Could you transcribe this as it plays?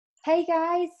Hey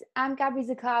guys, I'm Gabby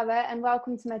Zakara and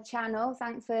welcome to my channel.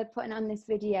 Thanks for putting on this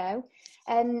video.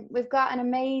 We've got an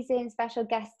amazing special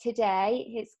guest today.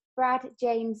 It's Brad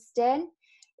Jameston.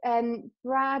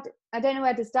 Brad, I don't know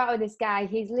where to start with this guy.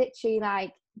 He's literally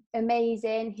like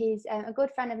amazing. He's a good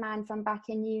friend of mine from back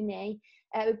in uni.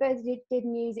 We both did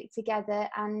music together,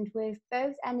 and we've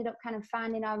both ended up kind of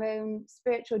finding our own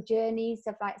spiritual journeys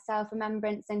of like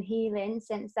self-remembrance and healing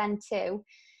since then too.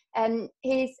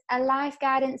 He's a life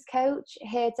guidance coach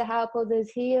here to help others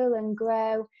heal and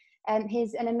grow.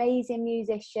 He's an amazing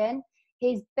musician.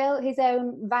 He's built his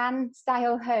own van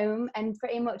style home and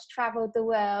pretty much traveled the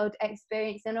world,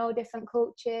 experiencing all different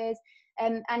cultures,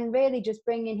 and really just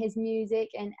bringing his music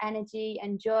and energy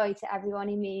and joy to everyone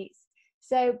he meets.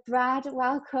 So Brad,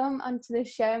 welcome onto the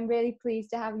show. I'm really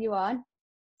pleased to have you on.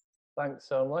 Thanks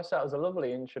so much. That was a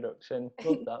lovely introduction.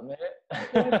 Love that,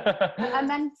 I mate.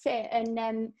 meant it, and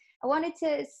I wanted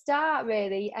to start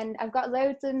really, and I've got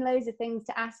loads and loads of things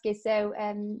to ask you. So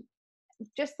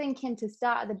just thinking to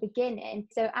start at the beginning.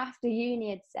 So after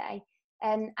uni, I'd say,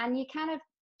 and you kind of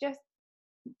just,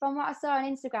 from what I saw on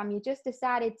Instagram, you just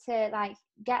decided to like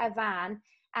get a van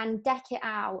and deck it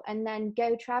out and then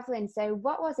go traveling. So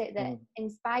what was it that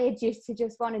inspired you to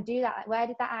just want to do that? Like, where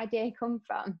did that idea come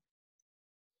from?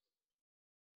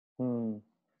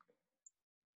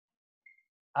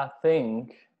 I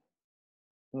think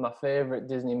my favourite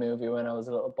Disney movie when I was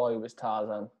a little boy was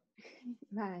Tarzan.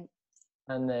 Right.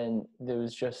 And then there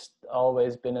was just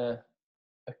always been a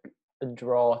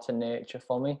draw to nature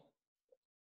for me.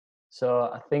 So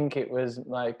I think it was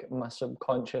like my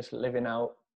subconscious living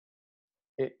out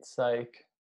its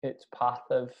path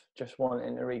of just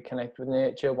wanting to reconnect with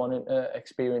nature, wanting to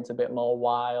experience a bit more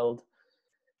wild,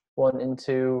 wanting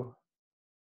to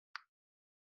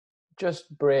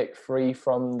just break free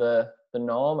from the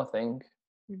norm. I think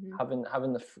having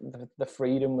the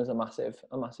freedom was a massive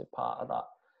part of that.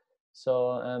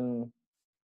 So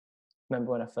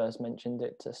remember when I first mentioned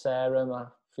it to Sarah, my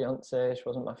fiance. She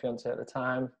wasn't my fiance at the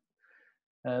time,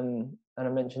 and I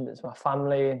mentioned it to my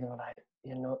family, and they were like,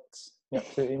 "You're nuts! You're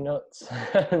absolutely nuts!"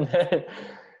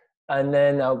 and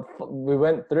then we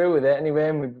went through with it anyway,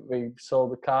 and we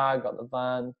sold the car, got the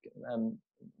van.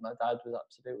 My dad was an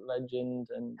absolute legend,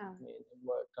 and we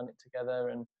worked on it together,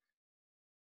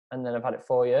 and then I've had it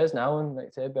 4 years now, and like I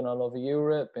say, been all over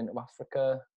Europe, been to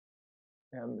Africa.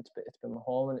 It's been my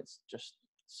home, and it's just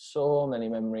so many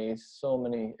memories, so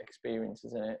many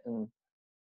experiences in it, and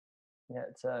yeah,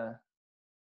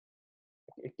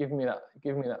 it gave me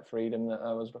that freedom that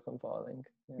I was looking for, I think.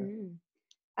 Yeah.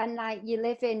 And like, you're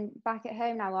living back at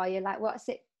home now, are you? Like,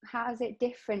 how is it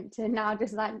different to now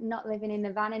just like not living in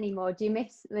the van anymore? Do you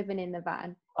miss living in the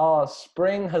van? Oh,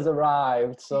 spring has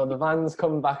arrived, so the van's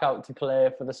come back out to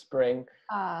play for the spring.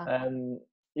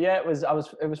 Yeah, it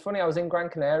was funny. I was in Gran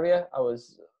Canaria. I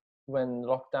was when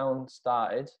lockdown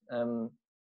started.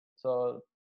 So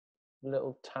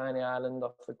little tiny island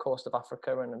off the coast of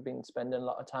Africa, and I've been spending a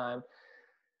lot of time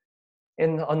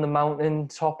on the mountain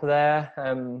top there.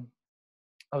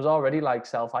 I was already like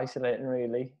self-isolating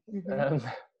really.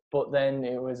 But then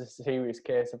it was a serious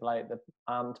case of like the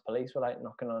armed police were like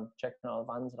knocking on, checking all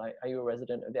the vans, like, "Are you a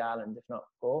resident of the island? If not,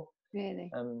 go."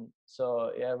 Really?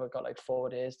 So yeah, we've got like 4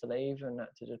 days to leave and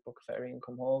had to just book a ferry and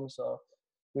come home. So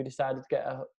we decided to get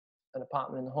an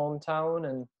apartment in the hometown,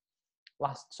 and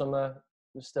last summer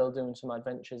we're still doing some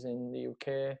adventures in the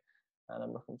UK, and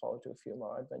I'm looking forward to a few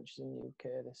more adventures in the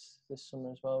UK this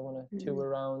summer as well. I want to tour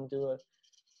around, do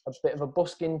a bit of a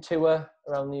busking tour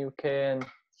around the UK, and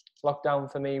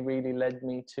lockdown for me really led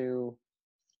me to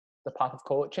the path of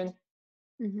coaching.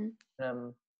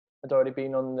 I'd already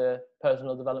been on the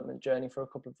personal development journey for a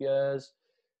couple of years.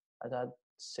 I'd had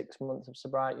 6 months of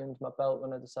sobriety under my belt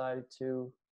when I decided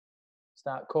to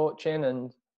start coaching,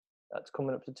 and that's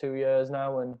coming up to 2 years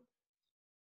now. And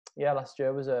yeah, last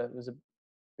year was a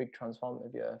big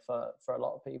transformative year for a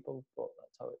lot of people, but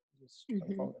that's how it was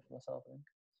transformative for myself, I think.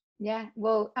 Yeah,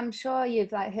 well, I'm sure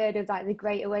you've like heard of like the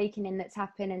Great Awakening that's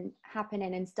happening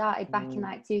and started back in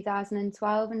like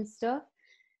 2012 and stuff.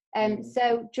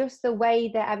 So just the way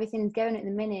that everything's going at the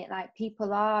minute, like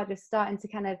people are just starting to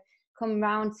kind of come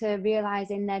around to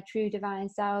realizing their true divine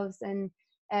selves, and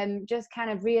just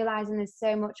kind of realizing there's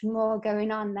so much more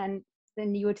going on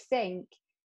than you would think.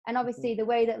 And obviously the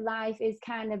way that life is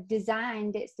kind of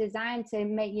designed, it's designed to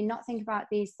make you not think about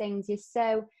these things. You're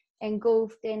so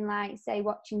engulfed in, like, say,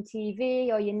 watching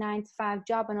TV or your 9-to-5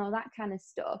 job and all that kind of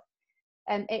stuff.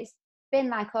 It's been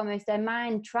like almost a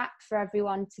mind trap for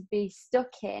everyone to be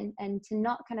stuck in and to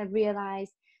not kind of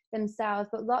realize themselves.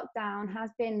 But lockdown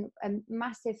has been a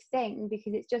massive thing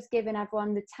because it's just given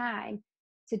everyone the time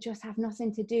to just have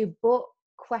nothing to do but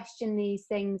question these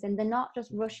things, and they're not just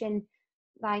rushing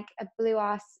like a blue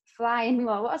ass fly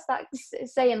anymore. What's that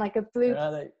saying? Like a blue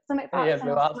something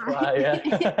blue ass fly.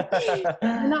 Yeah.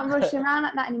 They're not rushing around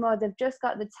like that anymore. They've just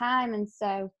got the time. And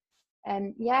so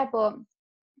yeah, but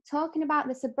talking about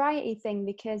the sobriety thing,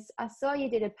 because I saw you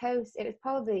did a post. It was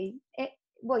probably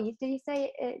did you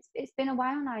say it's been a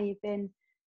while now you've been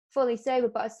fully sober,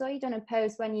 but I saw you done a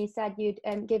post when you said you'd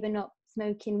given up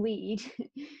smoking weed.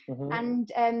 Mm-hmm.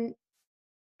 And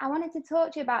I wanted to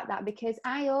talk to you about that, because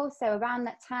I also around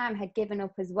that time had given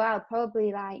up as well,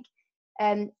 probably like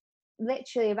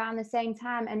literally around the same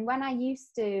time. And when I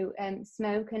used to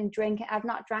smoke and drink, I've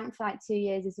not drank for like 2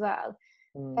 years as well.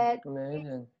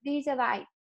 Amazing. These are like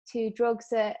two drugs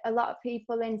that a lot of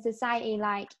people in society,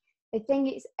 like, they think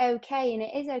it's okay, and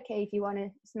it is okay if you want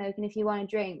to smoke and if you want to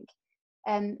drink.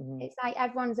 It's like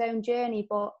everyone's own journey.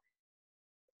 But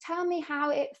tell me how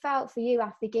it felt for you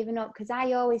after giving up, because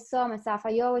I always saw myself,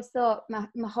 I always thought my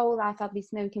whole life I'd be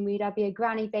smoking weed. I'd be a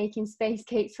granny baking space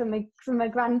cakes for my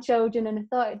grandchildren, and I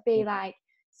thought it'd be like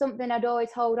something I'd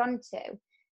always hold on to.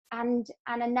 And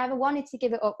I never wanted to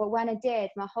give it up, but when I did,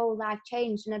 my whole life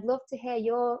changed. And I'd love to hear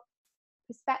your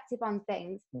perspective on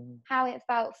things, how it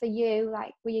felt for you.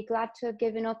 Like, were you glad to have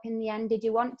given up in the end? Did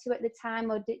you want to at the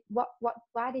time, or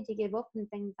why did you give up and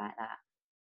things like that?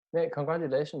 Mate,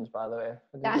 congratulations, by the way.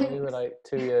 I didn't know you were like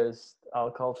 2 years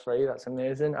alcohol free. That's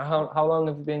amazing. How long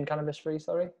have you been cannabis free,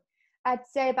 sorry? I'd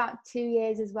say about 2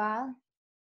 years as well.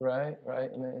 Right,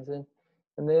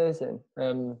 amazing.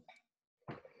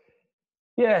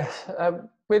 Yeah,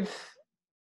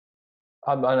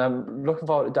 I'm looking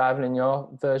forward to diving in your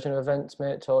version of events,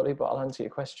 mate, totally, but I'll answer your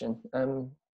question.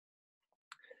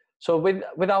 So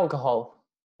with alcohol,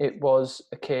 it was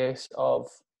a case of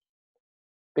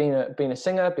being a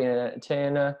singer, being an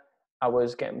entertainer. I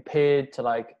was getting paid to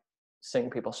like sing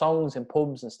people songs in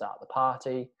pubs and start the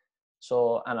party.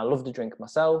 So, and I love to drink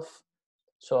myself.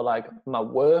 So like my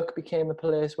work became a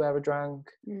place where I drank.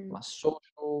 My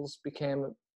socials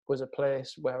was a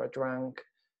place where I drank.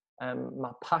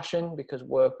 My passion, because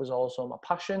work was also my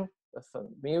passion for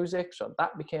music. So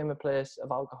that became a place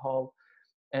of alcohol.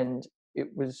 And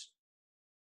it was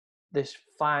this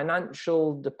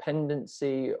financial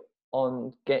dependency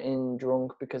on getting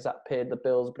drunk because that paid the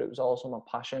bills, but it was also my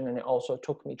passion. And it also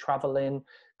took me traveling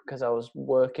because I was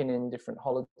working in different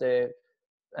holiday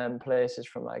places,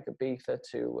 from like Ibiza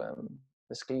to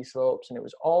the ski slopes. And it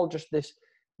was all just this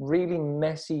really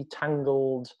messy,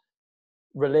 tangled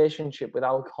relationship with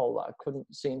alcohol that I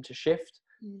couldn't seem to shift.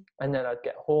 And then I'd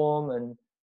get home and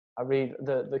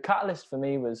the catalyst for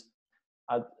me was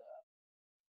I'd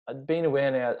been away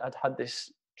and I'd had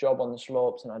this job on the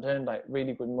slopes and I'd earned like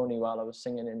really good money while I was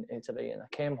singing in Italy, and I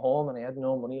came home and I had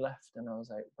no money left, and I was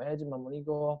like, where did my money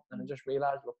go? And I just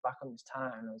realized, look back on this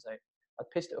time, and I was like, I'd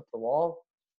pissed it up the wall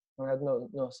and I had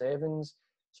no savings.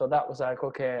 So that was like,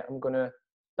 okay,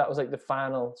 that was like the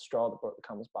final straw that brought the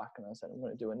camel's back, and I said, I'm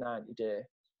going to do a 90-day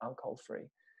alcohol free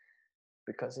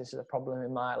because this is a problem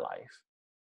in my life.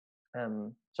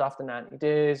 So after 90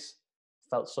 days,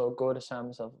 felt so good. I signed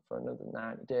myself up for another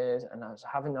 90 days, and I was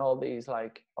having all these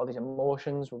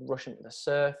emotions were rushing to the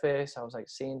surface. I was like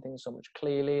seeing things so much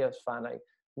clearly. I was finding like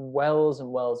wells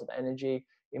and wells of energy,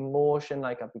 emotion.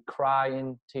 Like I'd be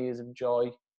crying tears of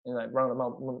joy. And like around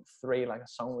about month 3, like a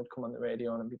song would come on the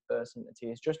radio and I'd be bursting into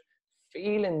tears, just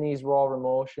feeling these raw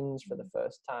emotions for the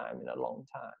first time in a long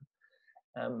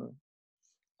time.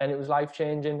 And it was life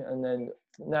changing. And then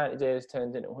 90 days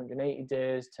turned into 180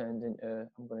 days, turned into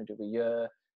I'm going to do a year.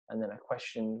 And then I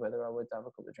questioned whether I would have a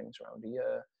couple of drinks around a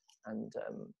year, and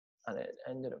it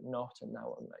ended up not. And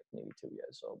now I'm like nearly 2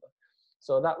 years sober.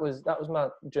 So that was my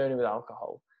journey with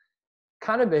alcohol.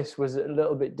 Cannabis was a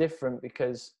little bit different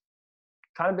because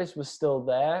cannabis was still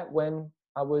there when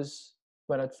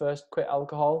I'd first quit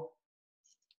alcohol,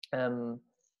 and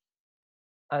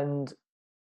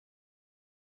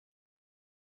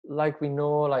like we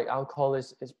know, like alcohol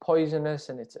is poisonous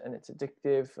and it's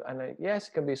addictive, and yes,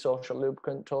 it can be a social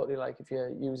lubricant, totally. Like if you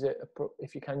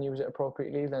can use it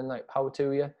appropriately, then like power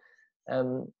to you.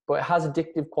 But it has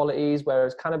addictive qualities,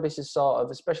 whereas cannabis is sort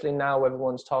of, especially now,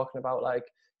 everyone's talking about like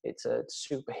it's a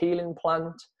super healing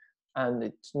plant, and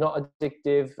it's not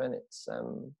addictive, and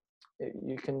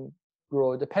you can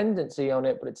grow a dependency on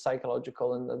it, but it's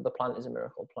psychological, and the plant is a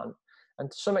miracle plant. And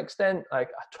to some extent, like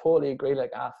I totally agree.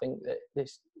 Like I think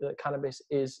that cannabis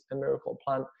is a miracle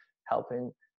plant,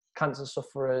 helping cancer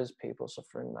sufferers, people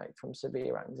suffering like from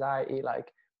severe anxiety.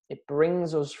 Like it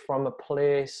brings us from a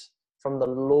place, from the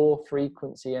low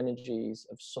frequency energies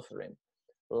of suffering,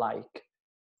 like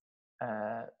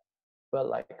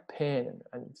pain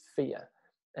and fear,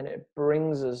 and it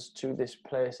brings us to this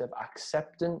place of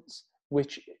acceptance,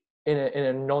 which in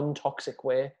a non-toxic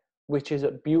way, which is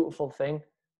a beautiful thing,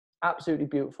 absolutely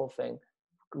beautiful thing.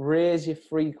 Raise your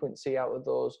frequency out of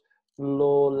those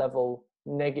low level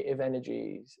negative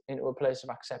energies into a place of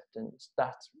acceptance.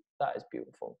 That is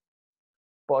beautiful.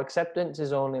 But acceptance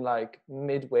is only like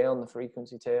midway on the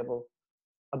frequency table.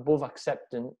 Above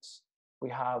acceptance, we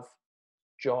have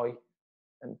joy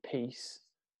and peace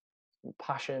and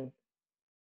passion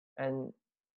and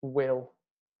will.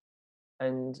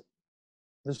 And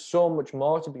there's so much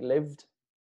more to be lived.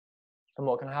 And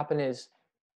what can happen is,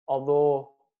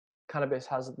 although cannabis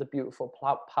has the beautiful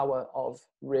power of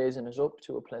raising us up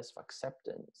to a place of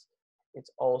acceptance, it's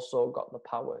also got the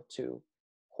power to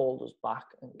hold us back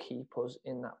and keep us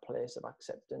in that place of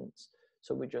acceptance.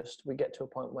 So we get to a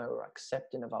point where we're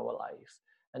accepting of our life,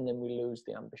 and then we lose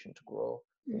the ambition to grow.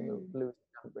 We lose the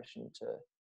ambition to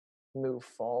move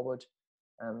forward.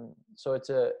 So it's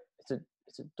a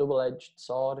double-edged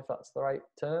sword, if that's the right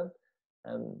term.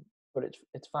 But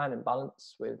it's finding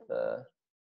balance with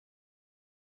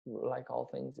like all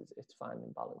things, it's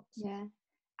finding balance. Yeah,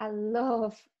 I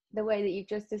love the way that you've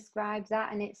just described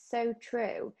that, and it's so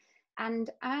true. And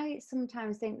I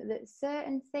sometimes think that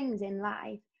certain things in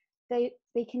life, they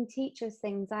can teach us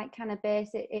things like cannabis.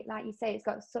 It like you say, it's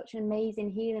got such amazing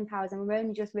healing powers, and we're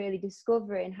only just really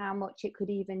discovering how much it could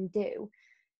even do.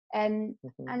 And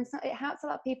so it helps a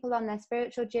lot of people on their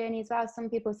spiritual journey as well. Some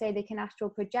people say they can astral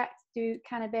project through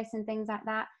cannabis and things like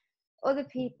that. Other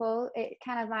people, it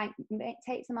kind of like, it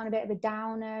takes them on a bit of a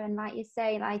downer, and like you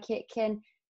say, like it can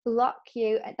block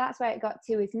you. That's where it got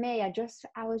to with me.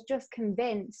 I was just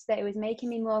convinced that it was making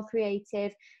me more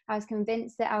creative. I was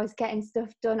convinced that I was getting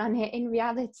stuff done on it. In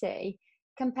reality,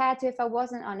 compared to if I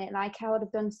wasn't on it, like I would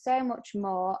have done so much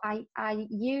more. I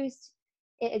used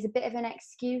it as a bit of an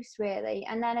excuse, really.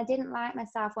 And then I didn't like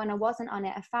myself when I wasn't on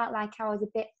it. I felt like I was a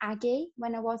bit aggy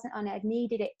when I wasn't on it. I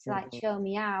needed it to like chill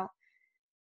me out.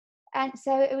 And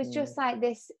so it was just like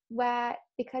this, where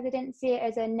because I didn't see it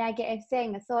as a negative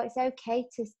thing, I thought it's okay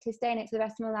to stay in it for the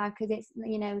rest of my life, because it's,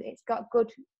 you know, it's got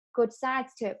good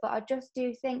sides to it. But I just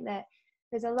do think that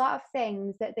there's a lot of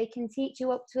things that they can teach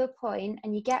you up to a point,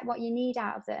 and you get what you need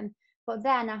out of them. But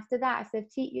then after that, if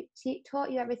they've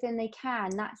taught you everything they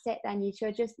can, that's it. Then you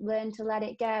should just learn to let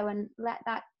it go and let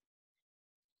that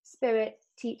spirit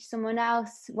teach someone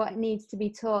else what needs to be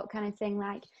taught, kind of thing.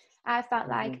 Like I felt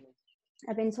like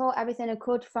I've been taught everything I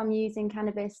could from using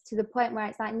cannabis, to the point where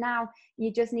it's like now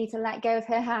you just need to let go of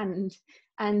her hand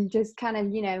and just kind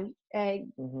of, you know,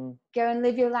 go and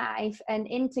live your life and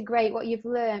integrate what you've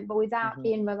learned, but without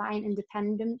being reliant and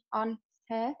dependent on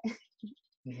her.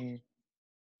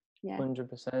 Yeah,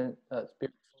 100%. That's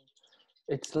beautiful.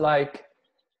 It's like,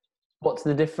 what's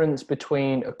the difference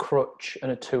between a crutch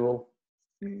and a tool?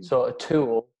 So a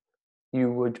tool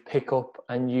you would pick up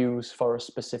and use for a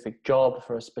specific job,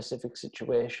 for a specific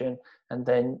situation, and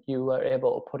then you are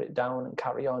able to put it down and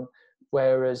carry on.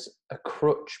 Whereas a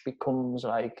crutch becomes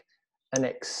like an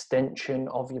extension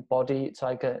of your body. It's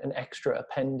like an extra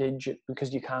appendage,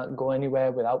 because you can't go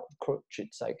anywhere without the crutch.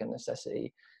 It's like a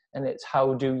necessity. And it's,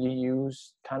 how do you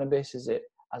use cannabis? Is it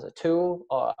as a tool,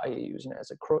 or are you using it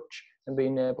as a crutch? And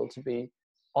being able to be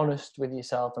honest with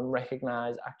yourself and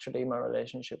recognize, actually my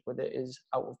relationship with it is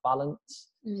out of balance.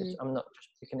 I'm not just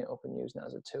picking it up and using it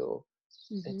as a tool.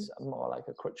 It's more like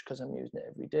a crutch because I'm using it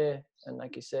every day. And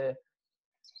like you say, I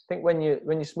think when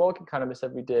you're smoking cannabis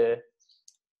every day,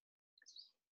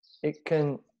 it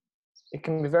can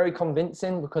be very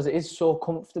convincing, because it is so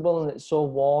comfortable and it's so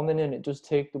warming, and it does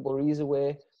take the worries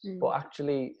away. But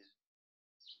actually,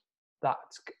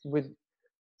 that's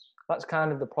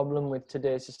kind of the problem with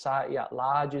today's society at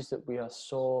large, is that we are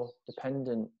so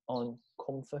dependent on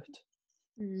comfort.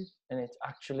 And it's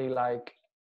actually like,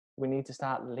 we need to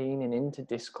start leaning into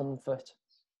discomfort.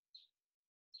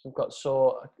 We've got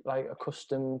so like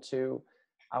accustomed to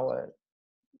our,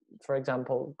 for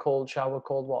example, cold shower,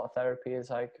 cold water therapy is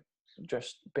like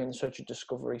just been such a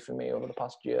discovery for me over the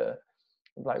past year.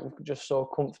 Like, we're just so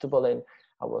comfortable in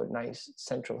our nice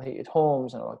central heated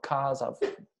homes, and our cars have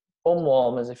bum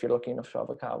warmers, if you're lucky enough to have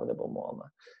a car with a bum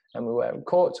warmer, and we're wearing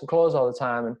coats and clothes all the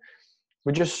time, and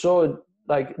we're just so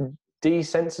like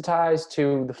desensitized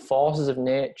to the forces of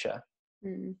nature.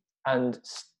 And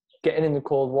getting in the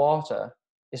cold water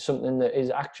is something that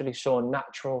is actually so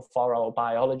natural for our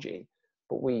biology,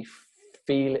 but we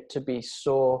feel it to be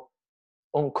so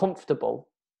uncomfortable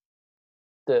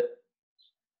that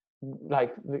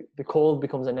like the cold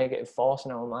becomes a negative force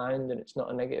in our mind, and it's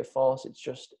not a negative force, it's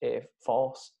just a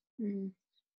force.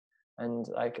 And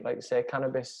like I say,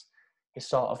 cannabis is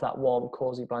sort of that warm,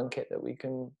 cozy blanket that we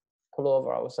can pull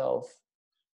over ourselves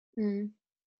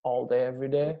all day, every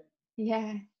day.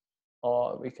 Yeah.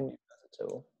 Or we can use it as a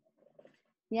tool.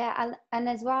 Yeah, and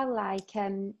as well, like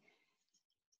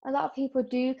a lot of people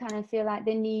do kind of feel like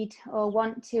they need or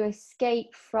want to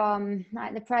escape from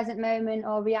like the present moment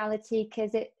or reality,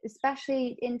 because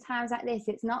especially in times like this,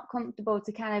 it's not comfortable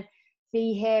to kind of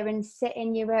be here and sit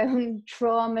in your own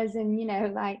traumas and, you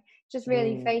know, like just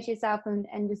really face yourself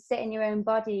and just sit in your own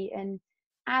body. And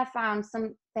I found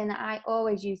something that I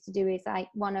always used to do is like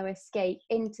want to escape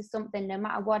into something, no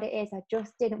matter what it is. I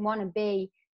just didn't want to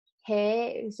be here.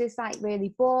 It was just like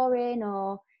really boring,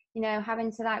 or, you know,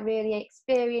 having to like really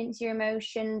experience your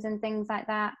emotions and things like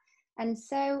that. And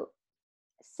so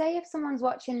say if someone's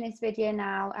watching this video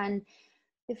now and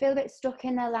they feel a bit stuck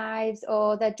in their lives,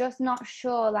 or they're just not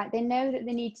sure, like they know that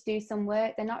they need to do some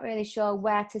work, they're not really sure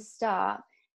where to start.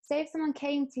 Say if someone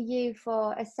came to you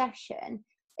for a session,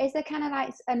 is there kind of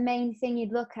like a main thing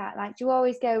you'd look at? Like, do you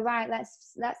always go, right,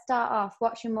 let's start off,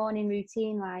 what's your morning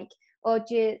routine like? Or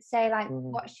do you say like,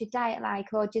 what's your diet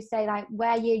like? Or just say like,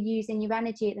 where you're using your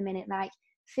energy at the minute? Like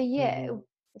for you,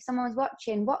 if someone was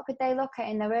watching, what could they look at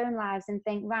in their own lives and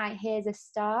think, right, here's a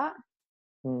start?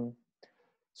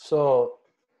 So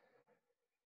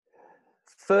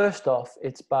first off,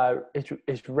 it's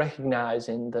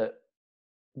recognizing that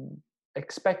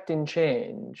expecting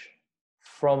change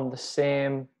from the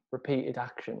same repeated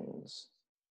actions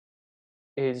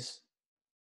is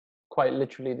quite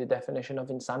literally the definition of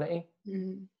insanity.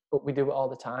 But we do it all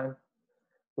the time.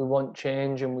 We want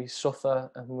change and we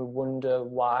suffer and we wonder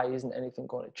why isn't anything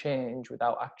going to change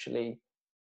without actually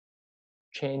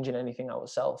changing anything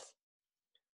ourselves.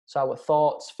 So our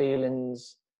thoughts,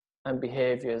 feelings and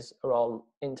behaviors are all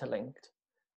interlinked.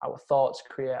 Our thoughts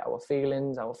create our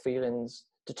feelings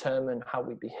determine how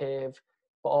we behave,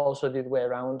 but also the other way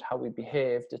around, how we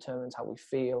behave determines how we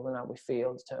feel, and how we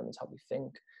feel determines how we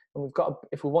think. And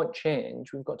if we want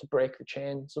change, we've got to break the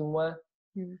chain somewhere.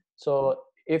 So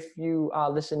if you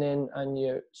are listening and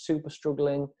you're super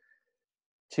struggling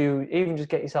to even just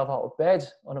get yourself out of bed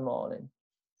on a morning,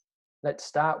 let's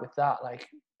start with that. Like,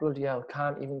 bloody hell,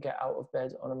 can't even get out of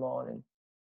bed on a morning.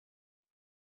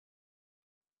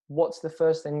 What's the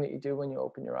first thing that you do when you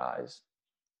open your eyes?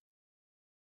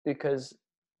 Because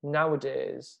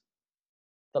nowadays,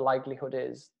 the likelihood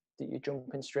is that you're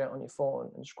jumping straight on your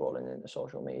phone and scrolling into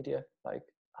social media. Like,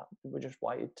 we're just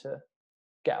wired to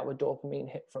get our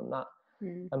dopamine hit from that.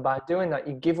 And by doing that,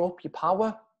 you give up your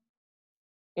power.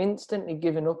 Instantly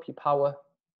giving up your power.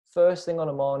 First thing on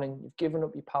a morning, you've given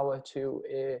up your power to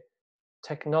a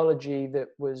technology that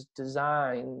was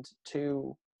designed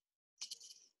to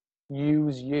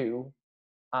use you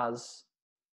as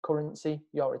currency,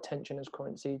 your attention as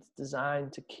currency. It's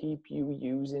designed to keep you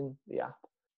using the app.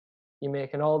 You're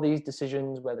making all these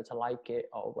decisions, whether to like it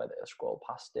or whether to scroll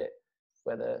past it,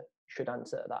 whether you should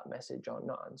answer that message or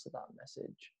not answer that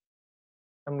message.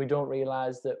 And we don't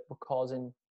realize that we're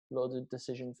causing loads of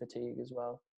decision fatigue as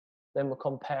well. Then we're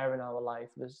comparing our life.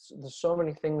 There's so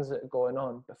many things that are going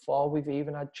on before we've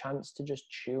even had chance to just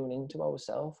tune into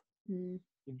ourselves.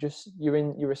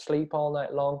 You're asleep all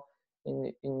night long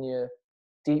in your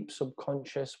deep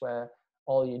subconscious, where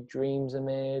all your dreams are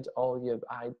made, all your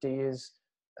ideas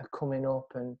are coming up,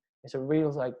 and it's a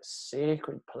real like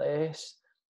sacred place.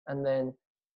 And then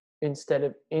instead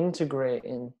of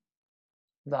integrating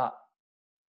that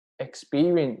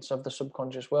experience of the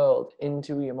subconscious world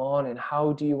into your morning,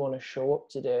 how do you want to show up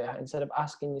today? Instead of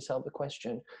asking yourself the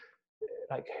question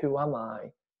like, who am I?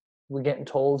 We're getting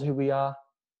told who we are.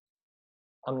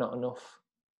 I'm not enough.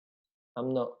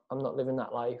 I'm not living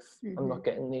that life. I'm not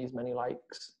getting these many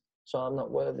likes, so I'm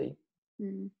not worthy.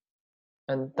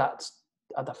 And that's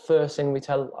the first thing we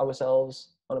tell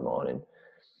ourselves on a morning.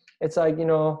 It's like, you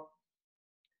know,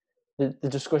 the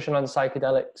discussion on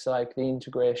psychedelics, like the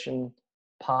integration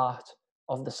part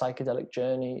of the psychedelic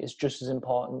journey is just as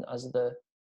important as the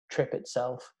trip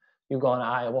itself. You go on an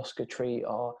ayahuasca tree,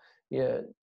 or you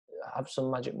have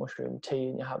some magic mushroom tea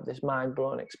and you have this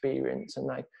mind-blowing experience, and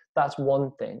like that's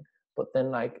one thing. But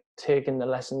then like taking the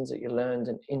lessons that you learned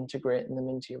and integrating them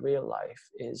into your real life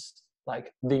is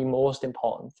like the most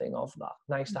important thing of that.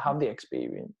 Nice to have the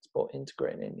experience, but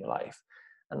integrating it in your life.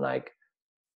 And like,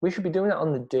 we should be doing that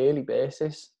on the daily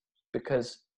basis,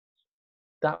 because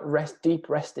that deep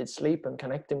rested sleep and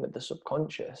connecting with the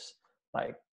subconscious,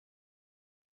 like,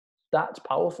 that's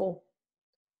powerful.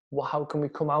 Well, how can we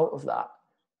come out of that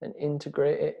and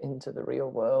integrate it into the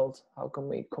real world? How can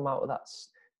we come out of that?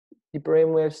 Your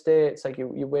brainwave state, it's like you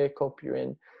wake up, you're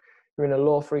in a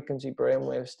low frequency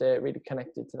brainwave state, really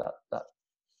connected to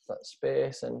that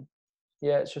space. And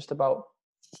yeah, it's just about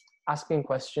asking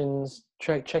questions,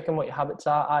 checking what your habits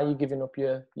are. Are you giving up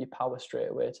your power straight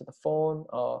away to the phone,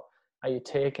 or are you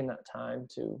taking that time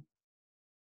to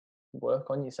work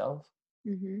on yourself?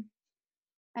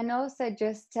 And also,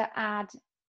 just to add,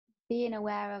 being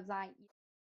aware of like